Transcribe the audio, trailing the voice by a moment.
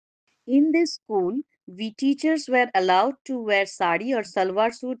In this school, we teachers were allowed to wear sari or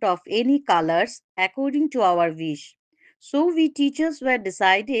salwar suit of any colors according to our wish. So we teachers were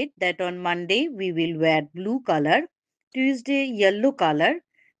decided that on Monday we will wear blue color, Tuesday yellow color,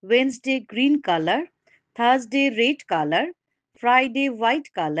 Wednesday green color, Thursday red color, Friday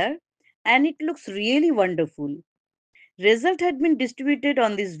white color, and it looks really wonderful. Result had been distributed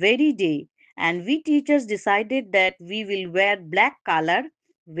on this very day, and we teachers decided that we will wear black color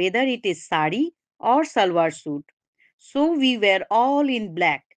whether it is sari or salwar suit. So we were all in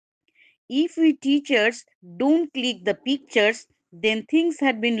black. If we teachers don't click the pictures, then things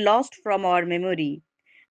had been lost from our memory.